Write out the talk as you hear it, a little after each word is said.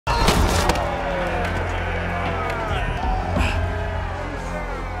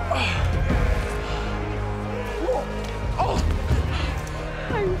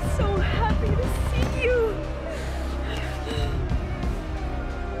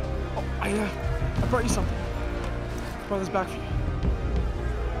I brought you something. I brought this back for you.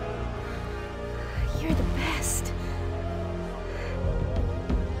 You're the best.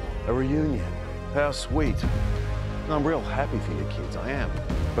 A reunion. How sweet. I'm real happy for you kids, I am.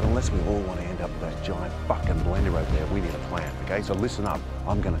 But unless we all want to end up with that giant fucking blender over there, we need a plan, okay? So listen up.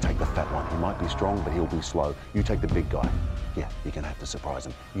 I'm going to take the fat one. He might be strong, but he'll be slow. You take the big guy. Yeah, you're going to have to surprise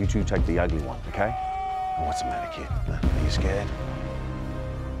him. You two take the ugly one, okay? Oh, what's the matter, kid? Are you scared?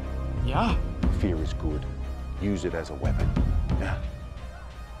 Yeah. Fear is good. Use it as a weapon. Yeah.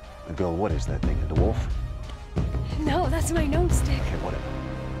 Girl, what is that thing, a dwarf? No, that's my gnome stick. Okay, whatever.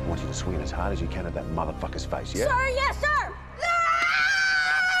 I want you to swing as hard as you can at that motherfucker's face, yeah? Sir, yes, sir!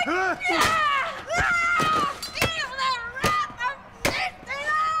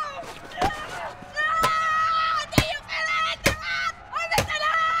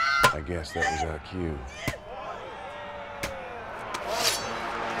 I guess that was our cue.